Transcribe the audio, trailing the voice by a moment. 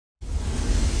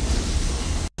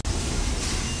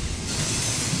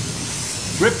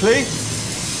Ripley?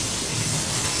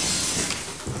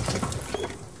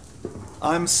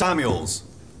 I'm Samuels.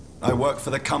 I work for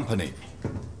the company.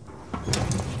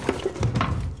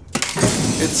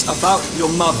 It's about your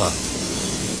mother.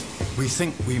 We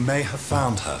think we may have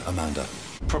found her, Amanda.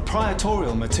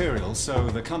 Proprietorial material, so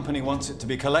the company wants it to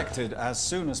be collected as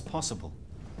soon as possible.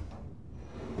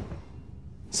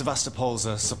 Sevastopol's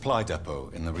a supply depot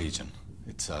in the region.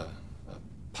 It's a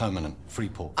permanent free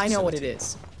port facility. I know what it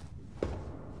is.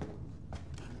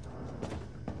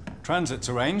 Transit's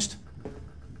arranged.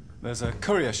 There's a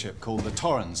courier ship called the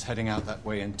Torrens heading out that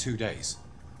way in 2 days.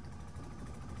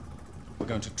 We're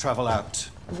going to travel out.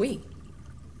 We?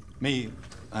 Me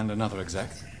and another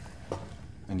exec.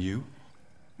 And you,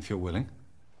 if you're willing.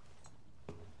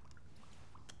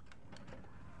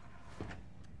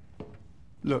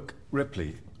 Look,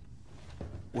 Ripley,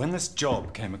 when this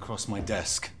job came across my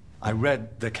desk, I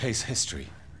read the case history.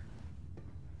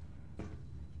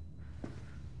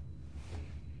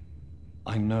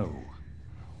 I know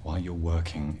why you're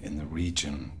working in the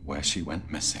region where she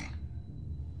went missing.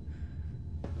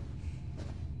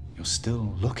 You're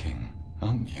still looking,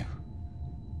 aren't you?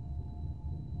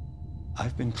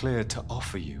 I've been cleared to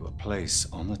offer you a place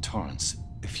on the Torrens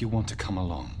if you want to come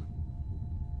along.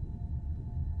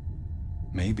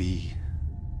 Maybe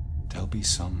there'll be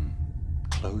some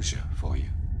closure for you.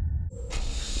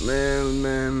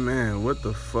 Man, what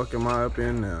the fuck am I up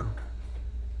in now?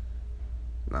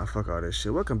 Nah, fuck all this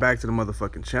shit. Welcome back to the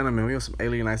motherfucking channel, man. We on some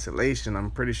Alien Isolation. I'm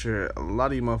pretty sure a lot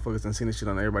of you motherfuckers done seen this shit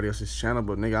on everybody else's channel,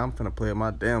 but nigga, I'm finna play it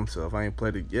my damn self. I ain't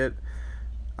played it yet.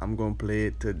 I'm gonna play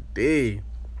it today.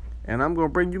 And I'm gonna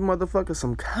bring you motherfuckers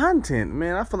some content,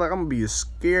 man. I feel like I'm gonna be a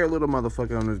scared little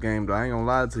motherfucker on this game, though. I ain't gonna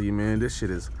lie to you, man. This shit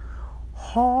is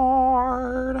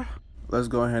hard. Let's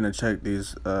go ahead and check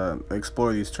these,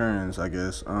 explore these turns, I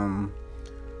guess.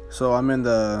 So I'm in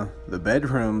the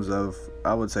bedrooms of,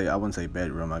 I wouldn't say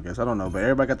bedroom, I guess. I don't know, but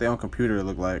everybody got their own computer, it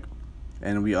looked like.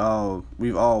 And we've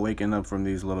all waking up from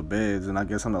these little beds, and I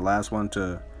guess I'm the last one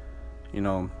to, you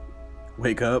know,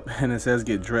 wake up, and it says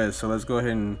get dressed. So let's go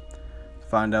ahead and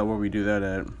find out where we do that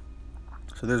at.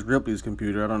 So there's Ripley's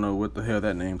computer. I don't know what the hell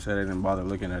that name said. I didn't bother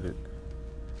looking at it.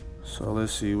 So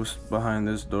let's see what's behind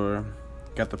this door.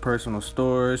 Got the personal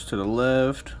storage to the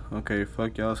left. Okay,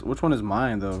 fuck y'all. Which one is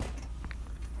mine though?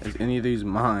 Is any of these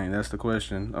mine? That's the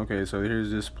question. Okay, so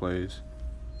here's this place.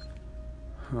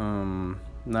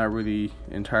 Not really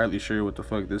entirely sure what the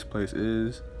fuck this place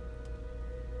is.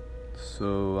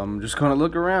 So I'm just gonna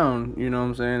look around, you know what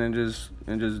I'm saying,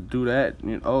 and just do that.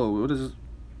 You know, oh, what is this?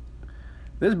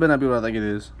 This better not be what I think it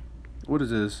is. What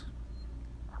is this?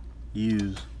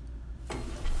 Use.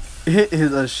 It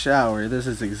is a shower. This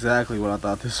is exactly what I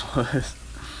thought this was.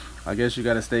 I guess you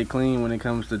gotta stay clean when it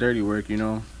comes to dirty work, you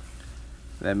know.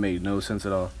 That made no sense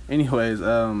at all. Anyways,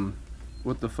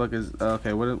 what the fuck is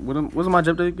okay? What's my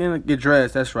job again? Get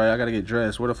dressed. That's right. I gotta get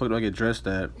dressed. Where the fuck do I get dressed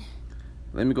at?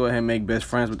 Let me go ahead and make best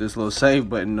friends with this little save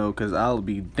button though, cause I'll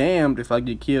be damned if I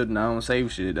get killed and I don't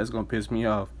save shit. That's gonna piss me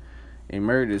off.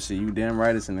 Emergency. You damn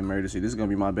right it's an emergency. This is gonna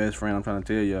be my best friend. I'm trying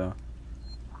to tell y'all.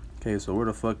 Okay, so where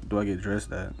the fuck do I get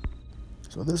dressed at?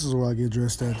 So this is where I get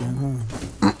dressed at then,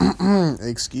 huh?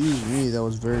 Excuse me, that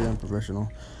was very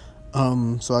unprofessional.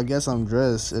 So I guess I'm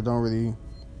dressed. It don't really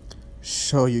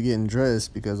show you getting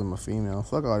dressed because I'm a female.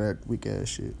 Fuck all that weak ass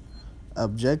shit.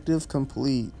 Objective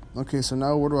complete. Okay, so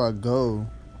now where do I go?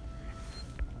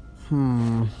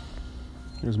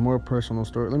 There's more personal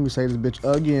story. Let me say this bitch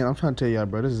again. I'm trying to tell y'all,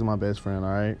 bro, this is my best friend,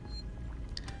 alright?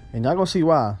 And y'all gonna see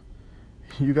why.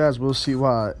 You guys will see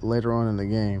why later on in the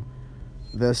game.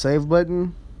 The save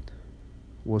button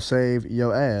will save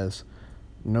your ass.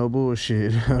 No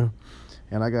bullshit.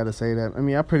 And I gotta say that. I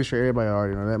mean, I'm pretty sure everybody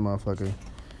already know that motherfucker.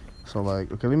 So,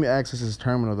 like, okay, let me access this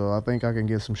terminal, though. I think I can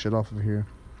get some shit off of here.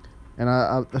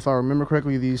 And if I remember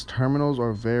correctly, these terminals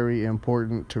are very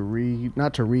important to read.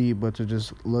 Not to read, but to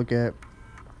just look at.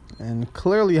 And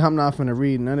clearly, I'm not finna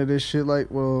read none of this shit. Like,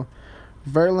 well,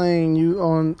 Verlaine, you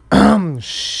on...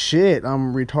 shit,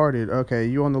 I'm retarded. Okay,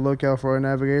 you on the lookout for a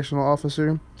navigational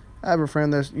officer? I have a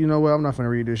friend that's... You know what? I'm not finna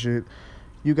read this shit.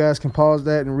 You guys can pause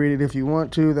that and read it if you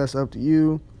want to. That's up to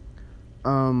you.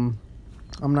 I'm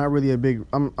not really a big...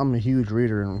 I'm a huge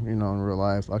reader, you know, in real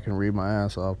life. I can read my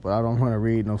ass off, but I don't want to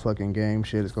read no fucking game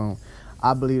shit. It's going...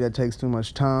 I believe that takes too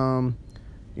much time.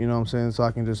 You know what I'm saying? So I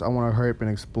want to hurry up and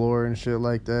explore and shit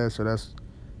like that. So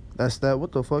that's that.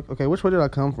 What the fuck? Okay, which way did I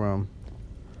come from?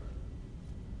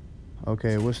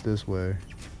 Okay, what's this way?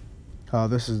 Oh,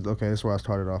 this is... Okay, this is where I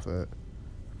started off at.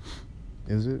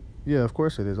 Is it? Yeah, of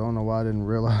course it is. I don't know why I didn't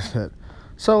realize that.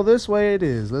 So this way it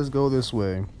is. Let's go this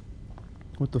way.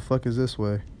 What the fuck is this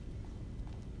way?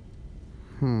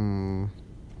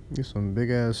 Get some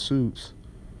big ass suits.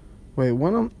 Wait,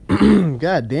 one of them.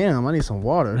 God damn, I need some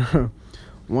water.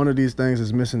 One of these things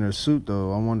is missing their suit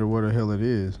though. I wonder where the hell it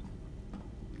is.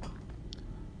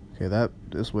 Okay,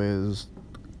 this way is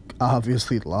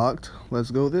obviously locked.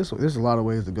 Let's go this way. There's a lot of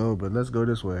ways to go, but let's go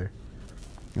this way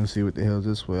and see what the hell's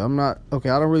this way. I'm not okay.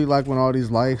 I don't really like when all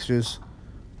these lights just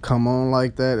come on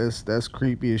like that. That's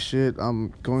creepy as shit.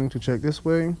 I'm going to check this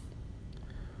way.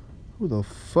 Who the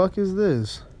fuck is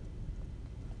this?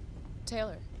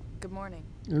 Taylor, good morning.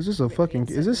 Is this a fucking?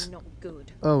 Is this? Not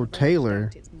good. Oh,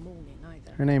 Taylor.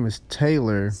 Her name is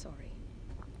Taylor. Sorry.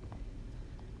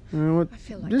 You know what? I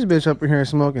feel like This bitch up in here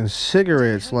smoking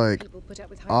cigarettes. Like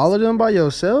all of them by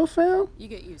yourself, fam? You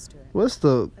get used to it. What's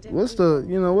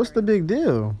the big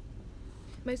deal?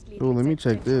 Oh, let me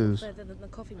check this.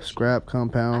 Scrap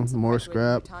compound, more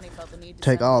scrap.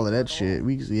 Take all of that shit.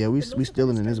 We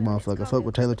stealing in this motherfucker. Fuck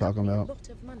what Taylor talking about.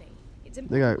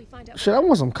 They got shit. I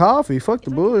want some coffee. Fuck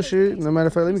the bullshit. No matter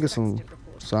of fact, let me get some.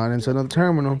 Sign into another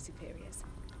terminal.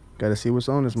 Gotta see what's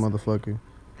on this motherfucker.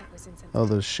 Oh,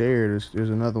 the shared.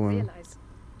 There's another one.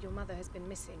 Your mother has been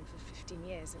missing for 15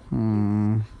 years.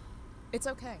 It's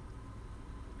okay.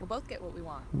 We'll both get what we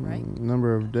want, right?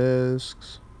 Number of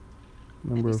desks.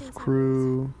 Number of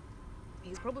crew.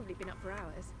 He's probably been up for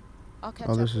hours. I'll catch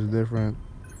Oh, up this is with different.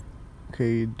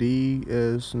 Okay,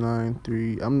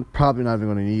 DS93. I'm probably not even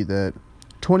gonna need that.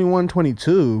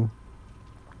 2122.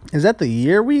 Is that the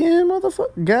year we in,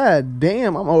 motherfucker? God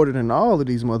damn, I'm older than all of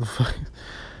these motherfuckers.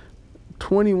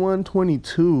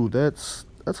 2122. That's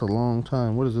a long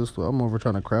time. What is this? I'm over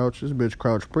trying to crouch. This bitch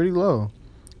crouched pretty low.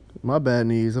 My bad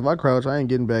knees. If I crouch, I ain't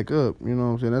getting back up. You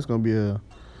know what I'm saying? That's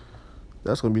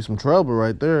gonna be some trouble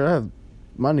right there.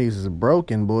 My knees is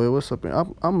broken, boy. What's up?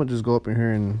 I'm gonna just go up in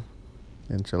here and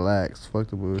chillax. Fuck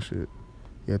the bullshit.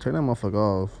 Yeah, turn that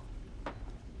motherfucker off.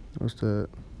 What's that?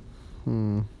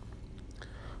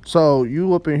 So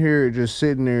you up in here just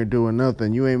sitting there doing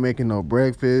nothing. You ain't making no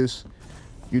breakfast.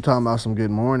 You talking about some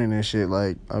good morning and shit.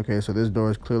 Like, okay, so this door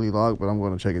is clearly locked, but I'm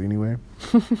gonna check it anyway.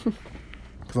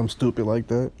 Cause I'm stupid like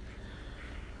that.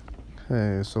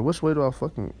 Hey, so which way do I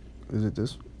fucking? Is it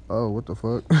this? Oh, what the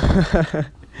fuck?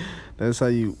 That's how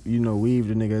you weave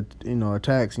the nigga,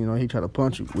 attacks. He try to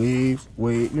punch you. Weave,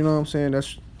 wait. You know what I'm saying?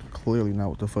 That's clearly not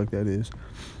what the fuck that is.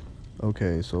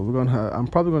 Okay, so I'm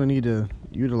probably gonna need to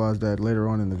utilize that later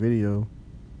on in the video.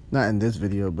 Not in this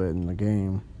video, but in the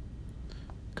game.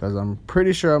 Cause I'm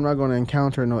pretty sure I'm not gonna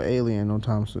encounter no alien no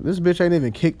time soon. This bitch ain't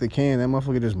even kicked the can. That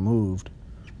motherfucker just moved.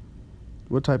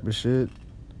 What type of shit?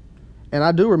 And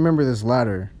I do remember this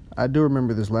ladder. I'm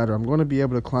going to be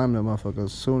able to climb that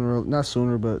motherfucker not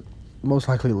sooner, but most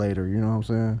likely later. You know what I'm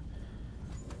saying?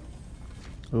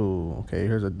 Oh, okay.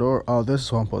 Here's a door. Oh, this is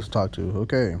who I'm supposed to talk to.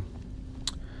 Okay.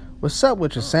 What's up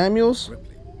with you, Samuels?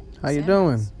 How you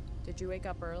doing? Did you wake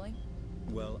up early?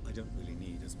 Well, I don't really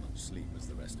need as much sleep as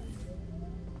the rest of you.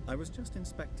 I was just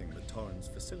inspecting the Torrens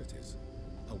facilities.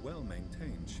 A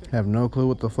well-maintained ship. Have no clue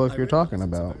what the fuck you're talking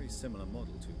about. It's a very similar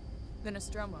model to... The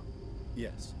Nostromo.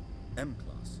 Yes,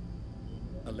 M-Class.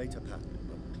 A later pattern,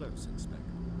 but close inspect.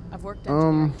 I've worked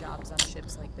engineering jobs on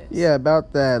ships like this. Yeah,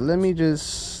 about that. Let me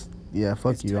just... Yeah,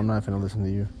 fuck you. I'm not finna listen to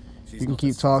you. You can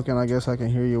keep talking. I guess I can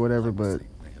hear you, whatever, but...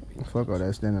 Fuck all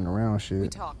that standing around shit. We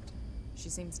talked. She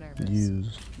seems nervous.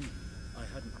 Use. I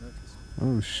hadn't noticed.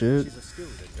 Oh, shit. She's a skilled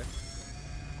executive.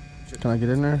 Can I get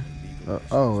in there?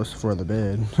 Oh, it's for the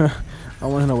bed. I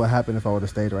want to know what happened if I would have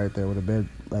stayed right there. Would the bed,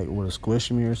 would have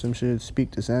squished me or some shit?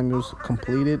 Speak to Samuels.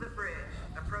 Completed.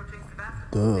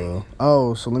 Duh.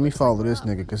 Oh, so let me follow this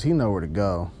nigga, because he know where to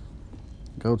go.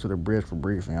 Go to the bridge for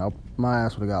briefing. My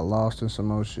ass would have got lost in some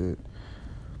more shit.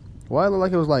 Why it look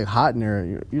like it was, hot in there?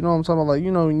 You know what I'm talking about?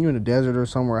 When you in the desert or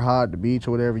somewhere hot, the beach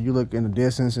or whatever, you look in the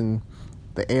distance and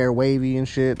the air wavy and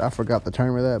shit. I forgot the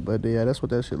term of that, but yeah, that's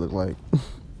what that shit looked like.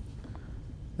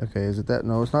 Okay, is it that?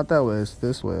 No, it's not that way. It's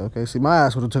this way. Okay, see, my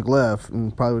ass would have took left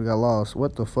and probably would have got lost.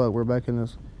 What the fuck? We're back in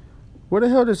this. Where the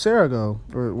hell did Sarah go?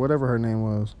 Or whatever her name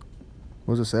was.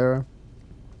 Was it Sarah?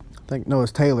 No,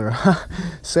 it's Taylor.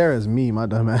 Sarah's me, my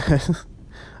dumb ass.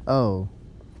 Oh.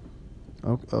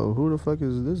 Oh, who the fuck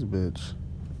is this bitch?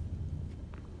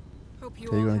 Okay,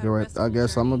 you're gonna go right. I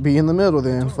guess I'm gonna be in the middle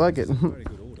then. Fuck it.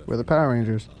 We're the Power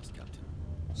Rangers.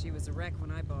 She was a wreck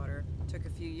when I bought her. Took a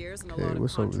few years and a Okay, lot of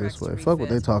what's over this contracts way? to Fuck what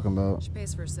they refit. talking about. She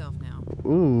pays for herself now.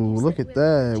 Ooh, look at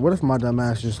that. What if my dumb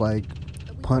ass just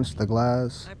punched the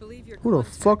glass? I believe your Who the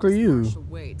contact fuck are is you? Marshall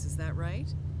Waits, is that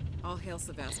right? All hail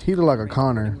Sebastian. He look like a Conrad,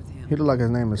 Connor. working with him. He look like his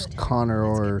name is Connor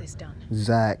or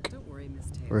Zach Don't worry, Miss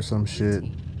Taylor. or some shit.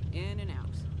 Routine. In and out.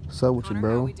 What's up with you, Connor,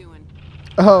 how bro? we doing?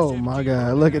 Oh my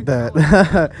god, look at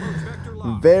that.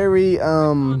 very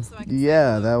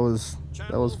yeah, that was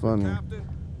funny.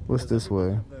 What's this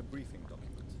way?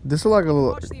 This is like a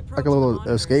little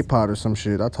escape pod or some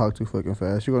shit. I talk too fucking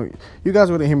fast. You guys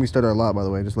are gonna hear me stutter a lot, by the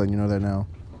way. Just letting you know that now.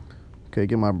 Okay,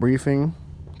 get my briefing.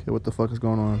 Okay, what the fuck is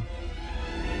going on?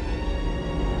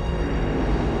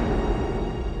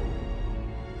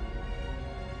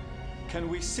 Can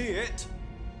we see it?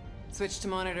 Switch to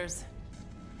monitors.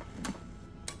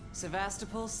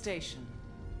 Sevastopol Station.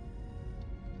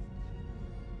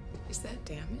 Is that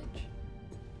damage?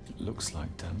 It looks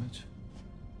like damage.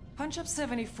 Punch up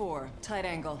 74, tight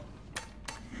angle.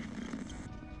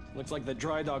 Looks like the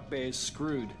dry dock bay is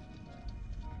screwed.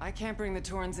 I can't bring the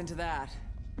Torrens into that.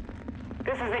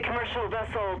 This is the commercial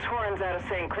vessel Torrens out of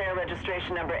St. Clair,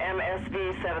 registration number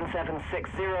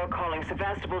MSV7760, calling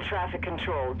Sevastopol Traffic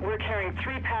Control. We're carrying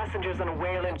 3 passengers on a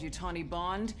Wayland. Yutani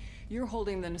Bond, you're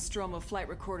holding the Nostromo flight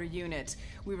recorder unit.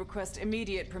 We request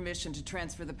immediate permission to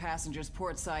transfer the passengers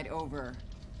port side over.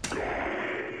 This Waits,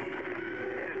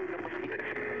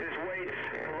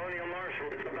 Colonial Marshal,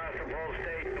 Sevastopol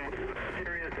Station.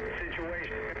 Serious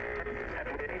situation.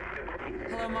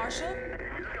 Hello, Marshal?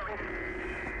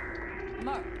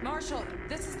 Marshal,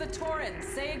 this is the Torrens.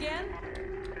 Say again?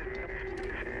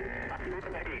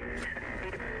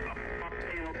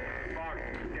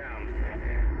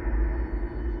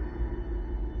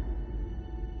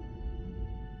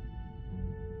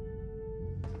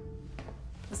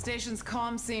 The station's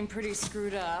comms seem pretty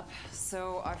screwed up,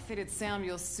 so I fitted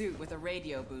Samuel's suit with a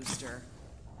radio booster.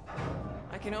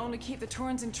 I can only keep the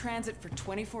Torrens in transit for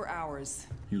 24 hours.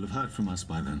 You'll have heard from us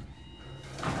by then.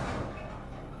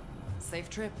 Safe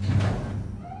trip.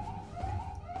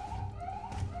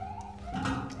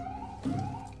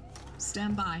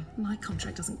 Stand by. My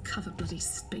contract doesn't cover bloody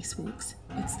spacewalks.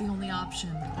 It's the only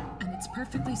option, and it's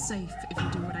perfectly safe if you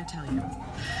do what I tell you.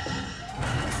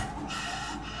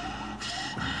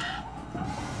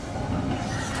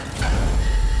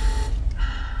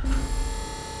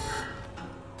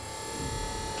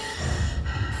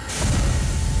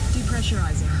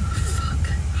 Depressurizing. Oh, fuck.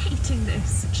 Hating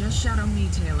this. Just shout on me,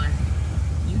 Taylor.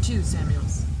 You too,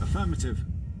 Samuels. Affirmative.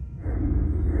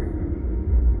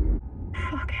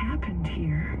 Fuck happened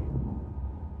here?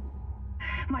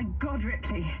 My God,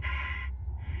 Ripley.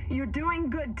 You're doing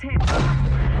good, Taylor.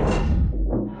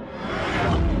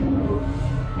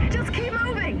 Just keep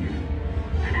moving.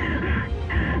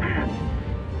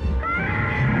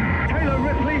 Taylor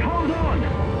Ripley, hold on!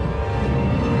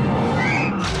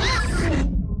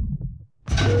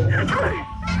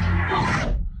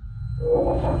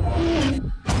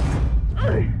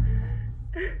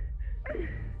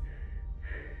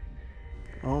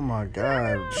 Oh my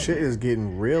God, shit is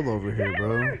getting real over here,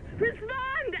 bro.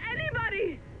 Respond,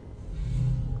 anybody!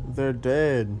 They're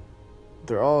dead.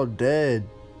 They're all dead.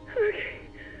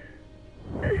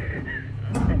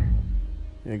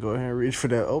 Yeah, go ahead and reach for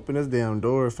that. Open this damn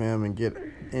door, fam, and get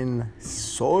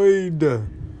inside.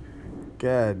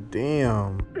 God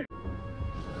damn.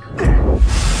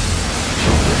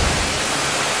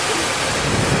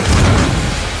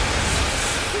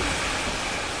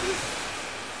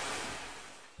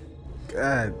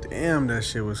 God damn, that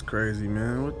shit was crazy,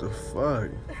 man. What the fuck?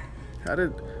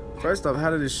 First off, how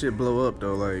did this shit blow up,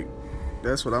 though? Like,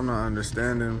 that's what I'm not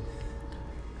understanding.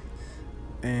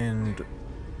 And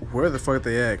where the fuck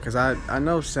they at? Because I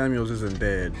know Samuels isn't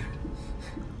dead.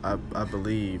 I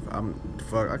believe. I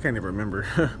can't even remember.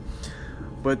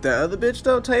 But that other bitch,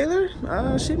 though, Taylor,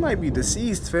 she might be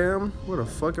deceased, fam. Where the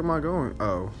fuck am I going?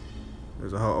 Oh,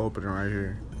 there's a whole opening right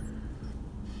here.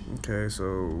 Okay,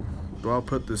 so do I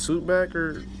put the suit back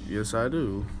or? Yes, I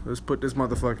do. Let's put this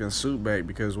motherfucking suit back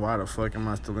because why the fuck am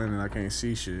I still in it? I can't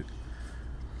see shit.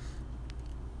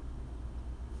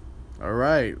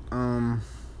 Alright,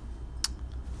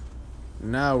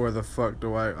 now where the fuck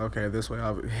do I, okay, this way,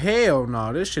 hell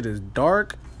no, this shit is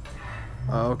dark.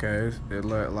 Oh, okay, it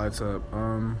lights up,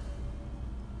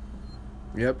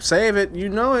 yep, save it, you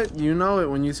know it,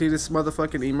 when you see this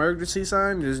motherfucking emergency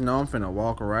sign, just know I'm finna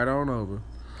walk right on over.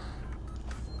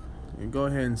 You go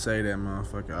ahead and say that,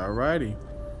 motherfucker. Alrighty,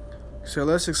 so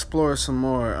let's explore some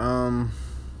more, and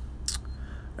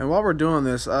while we're doing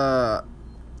this,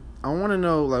 I want to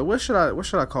know, like, what should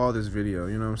I call this video?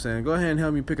 You know what I'm saying? Go ahead and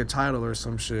help me pick a title or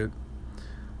some shit.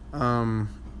 Fuck,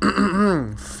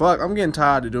 I'm getting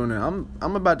tired of doing it.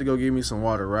 I'm about to go get me some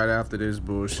water right after this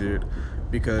bullshit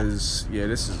because yeah,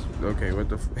 this is okay. What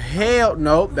the hell?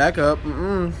 Nope, back up.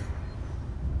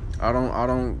 I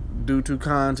don't do too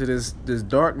kind to this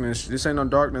darkness. This ain't no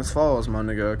Darkness Falls, my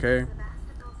nigga. Okay.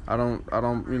 I don't.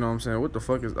 You know what I'm saying? What the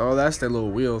fuck is? Oh, that's that little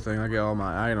wheel thing I get all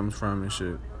my items from and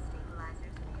shit.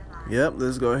 Yep,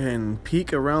 let's go ahead and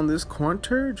peek around this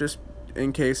corner just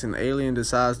in case an alien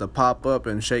decides to pop up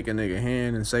and shake a nigga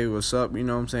hand and say what's up, you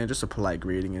know what I'm saying? Just a polite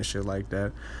greeting and shit like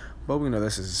that. But we know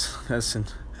that's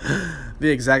the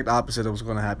exact opposite of what's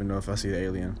going to happen though if I see the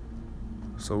alien.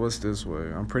 So what's this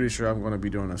way? I'm pretty sure I'm going to be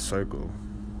doing a circle.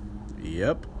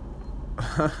 Yep.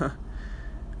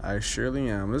 I surely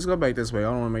am. Let's go back this way. I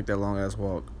don't want to make that long ass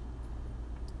walk.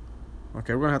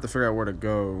 Okay, we're going to have to figure out where to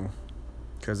go.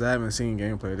 Because I haven't seen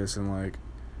gameplay of this in like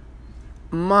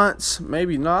months.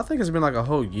 Maybe. No, I think it's been like a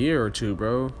whole year or two,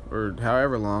 bro. Or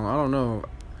however long. I don't know.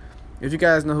 If you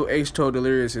guys know who H2O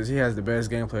Delirious is, he has the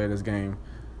best gameplay of this game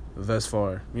thus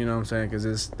far. You know what I'm saying?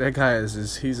 Because that guy is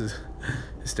just, he's just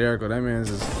hysterical. That man's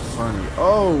just funny.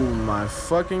 Oh my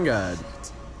fucking god.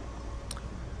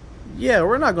 Yeah,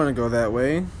 we're not going to go that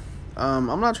way. I'm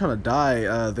not trying to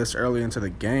die this early into the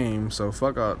game, so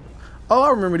fuck out. Oh, I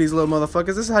remember these little motherfuckers.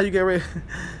 This is how you get ready.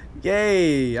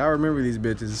 Yay, I remember these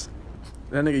bitches.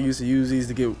 That nigga used to use these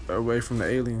to get away from the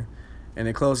alien. And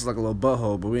it closes like a little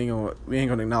butthole, but we ain't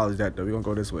gonna acknowledge that though. We gonna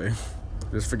go this way.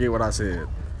 Just forget what I said.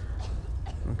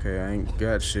 Okay, I ain't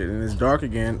got shit. And it's dark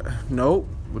again. Nope.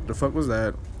 What the fuck was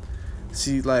that?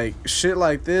 See, like, shit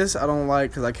like this, I don't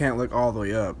like because I can't look all the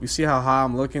way up. You see how high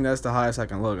I'm looking? That's the highest I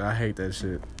can look. I hate that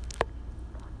shit.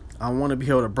 I want to be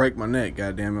able to break my neck,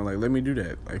 goddammit. Like, let me do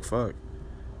that. Like, fuck.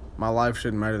 My life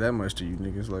shouldn't matter that much to you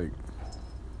niggas. Like,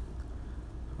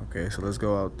 okay, so let's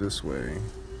go out this way.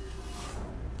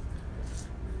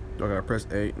 Do I gotta press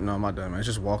A? No, I'm not done, man.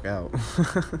 Just walk out.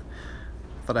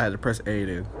 Thought I had to press A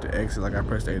to exit like I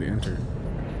pressed A to enter.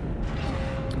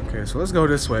 Okay, so let's go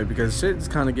this way because shit's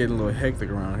kind of getting a little hectic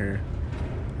around here.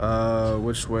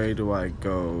 Which way do I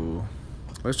go?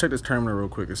 Let's check this terminal real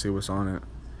quick and see what's on it.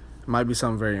 It might be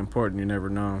something very important, you never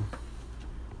know.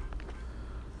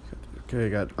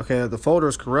 Okay, the folder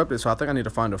is corrupted, so I think I need to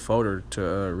find a folder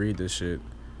to read this shit.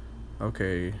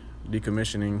 Okay,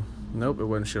 decommissioning. Nope, it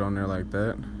wasn't shit on there like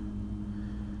that.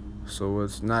 So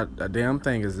it's not a damn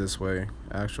thing is this way,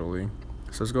 actually.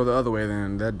 So let's go the other way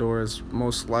then. That door is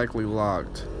most likely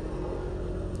locked.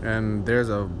 And there's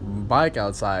a bike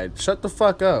outside. Shut the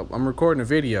fuck up. I'm recording a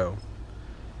video.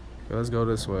 Okay, let's go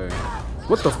this way.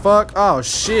 What the fuck? Oh,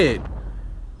 shit.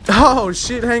 Oh,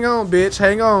 shit. Hang on, bitch.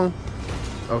 Hang on.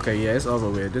 Okay, yeah, it's over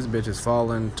with. This bitch is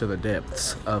falling to the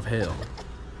depths of hell.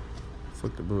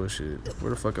 Fuck the bullshit. Where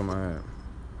the fuck am I at?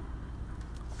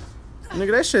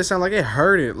 Nigga, that shit sound like it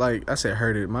hurted. Like, I said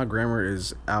hurted. My grammar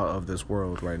is out of this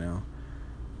world right now.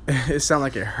 It sound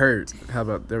like it hurt. How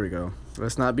about, there we go.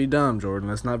 Let's not be dumb, Jordan.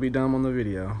 Let's not be dumb on the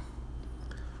video.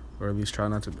 Or at least try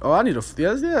not to. Oh, I need a,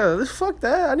 yeah, let's fuck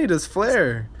that. I need this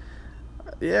flare.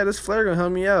 Yeah, this flare gonna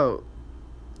help me out.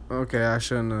 Okay, I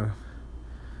shouldn't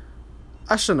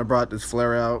have brought this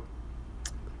flare out.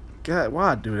 God,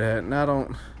 why I do that? Now I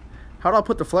don't, how do I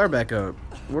put the flare back up?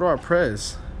 What do I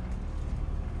press?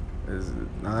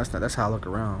 No, that's not, that's how I look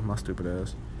around, my stupid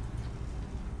ass.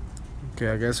 Okay,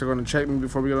 I guess they're gonna check me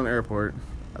before we go to the airport.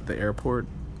 At the airport?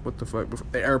 What the fuck?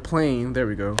 The airplane, there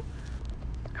we go.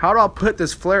 How do I put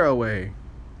this flare away?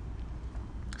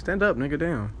 Stand up, nigga,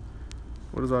 down.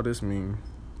 What does all this mean?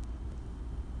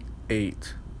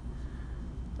 8.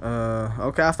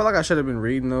 Okay, I feel like I should have been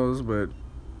reading those, but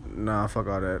nah, fuck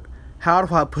all that. How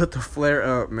do I put the flare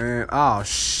up, man? Oh,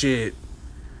 shit.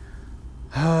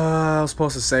 I was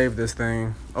supposed to save this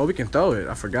thing. Oh, we can throw it.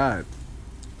 I forgot.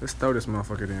 Let's throw this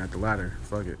motherfucker in at the ladder.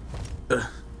 Fuck it. Ugh.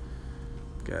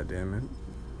 God damn it.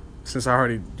 Since I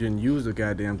already didn't use the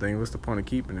goddamn thing, what's the point of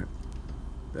keeping it?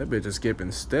 That bitch is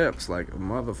skipping steps like a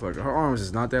motherfucker. Her arms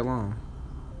is not that long.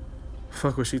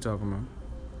 Fuck was she talking about?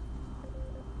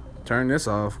 Turn this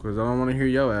off, because I don't want to hear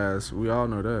your ass. We all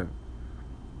know that.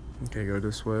 Okay, go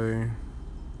this way.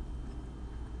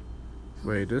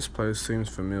 Wait, this place seems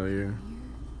familiar.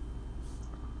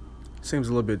 Seems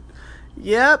a little bit...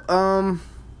 Yep,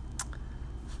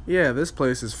 yeah, this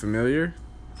place is familiar.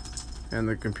 And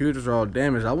the computers are all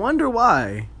damaged. I wonder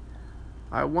why.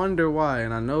 I wonder why.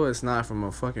 And I know it's not from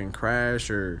a fucking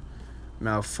crash or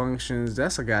malfunctions.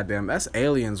 That's a goddamn... That's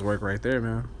aliens work right there,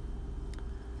 man.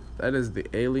 That is the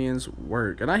aliens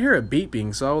work. And I hear a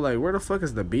beeping, so like, where the fuck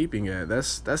is the beeping at?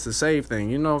 That's the save thing.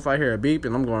 You know, if I hear a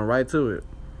beeping, I'm going right to it.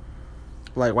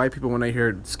 Like white people when they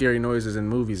hear scary noises in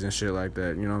movies and shit like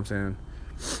that. You know what I'm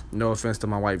saying? No offense to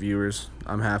my white viewers.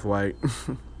 I'm half white.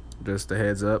 Just a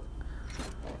heads up.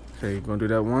 Okay, gonna do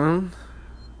that 1,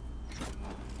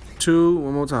 2,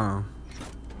 one more time.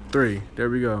 3.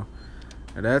 There we go.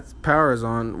 And that power is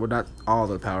on. Well, not all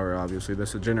the power, obviously.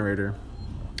 That's a generator.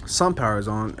 Some power is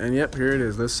on. And yep, here it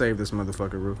is. Let's save this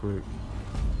motherfucker real quick.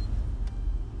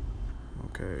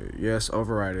 Okay. Yes,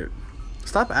 override it.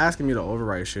 Stop asking me to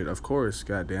overwrite shit. Of course,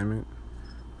 god damn it.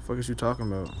 The fuck is you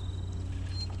talking about?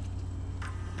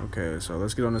 Okay, so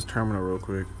let's get on this terminal real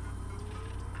quick.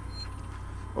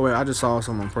 Oh wait, I just saw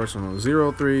someone personal.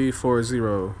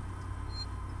 0340.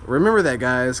 Remember that,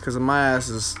 guys, because my ass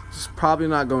is probably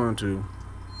not going to.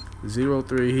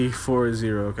 0340.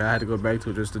 Okay, I had to go back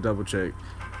to it just to double check.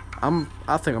 I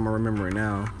think I'm gonna remember it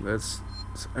now.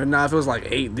 Now if it was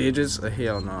like 8 digits,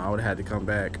 hell no, I would have had to come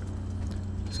back.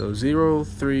 So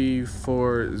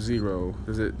 0340.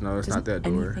 Is it? No, it's not that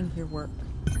door. Anything here work?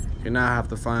 You now have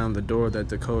to find the door that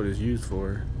the code is used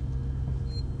for.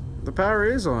 The power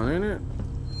is on, ain't it?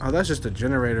 Oh, that's just a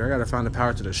generator. I gotta find the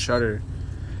power to the shutter.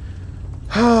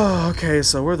 Oh, okay,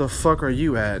 so where the fuck are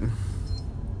you at?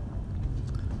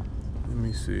 Let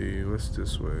me see. What's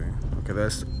this way? Okay,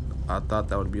 that's... I thought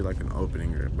that would be like an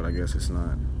opening, but I guess it's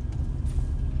not.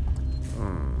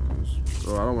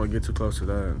 So I don't want to get too close to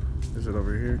that. Is it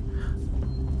over here?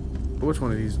 Which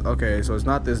one of these? Okay, so it's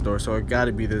not this door, so it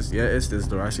gotta be this. Yeah, it's this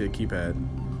door. I see a keypad.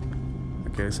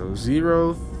 Okay, so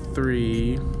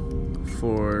 0340.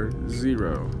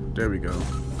 There we go.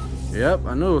 Yep,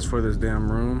 I knew it was for this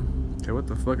damn room. Okay, what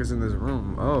the fuck is in this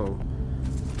room? Oh,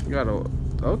 you got a...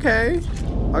 Okay,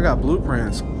 I got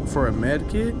blueprints for a med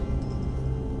kit.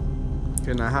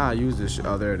 Okay, now how I use this shit?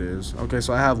 Oh, there it is. Okay,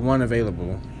 so I have one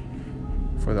available.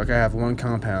 Okay, I have one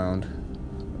compound.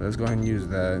 Let's go ahead and use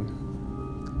that.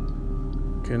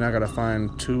 Okay, now I gotta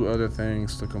find 2 other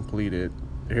things to complete it.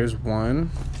 Here's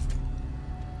 1.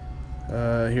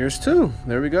 Here's 2.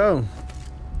 There we go.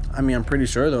 I mean, I'm pretty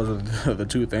sure those are the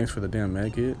 2 things for the damn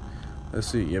med kit. Let's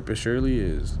see. Yep, it surely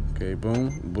is. Okay,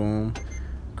 boom, boom.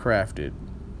 Crafted.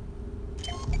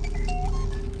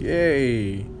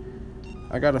 Yay.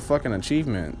 I got a fucking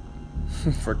achievement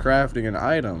for crafting an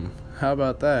item. How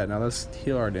about that? Now let's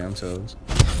heal our damn selves.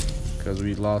 Because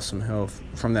we lost some health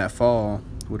from that fall,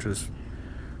 which was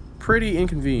pretty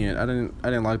inconvenient. I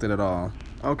didn't like that at all.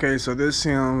 Okay, so this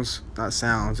this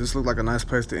looked like a nice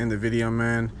place to end the video,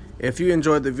 man. If you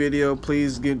enjoyed the video,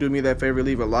 please do me that favor,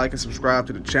 leave a like and subscribe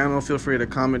to the channel. Feel free to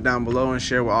comment down below and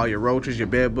share with all your roaches, your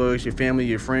bed bugs, your family,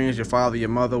 your friends, your father, your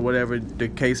mother, whatever the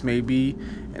case may be.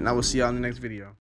 And I will see y'all in the next video.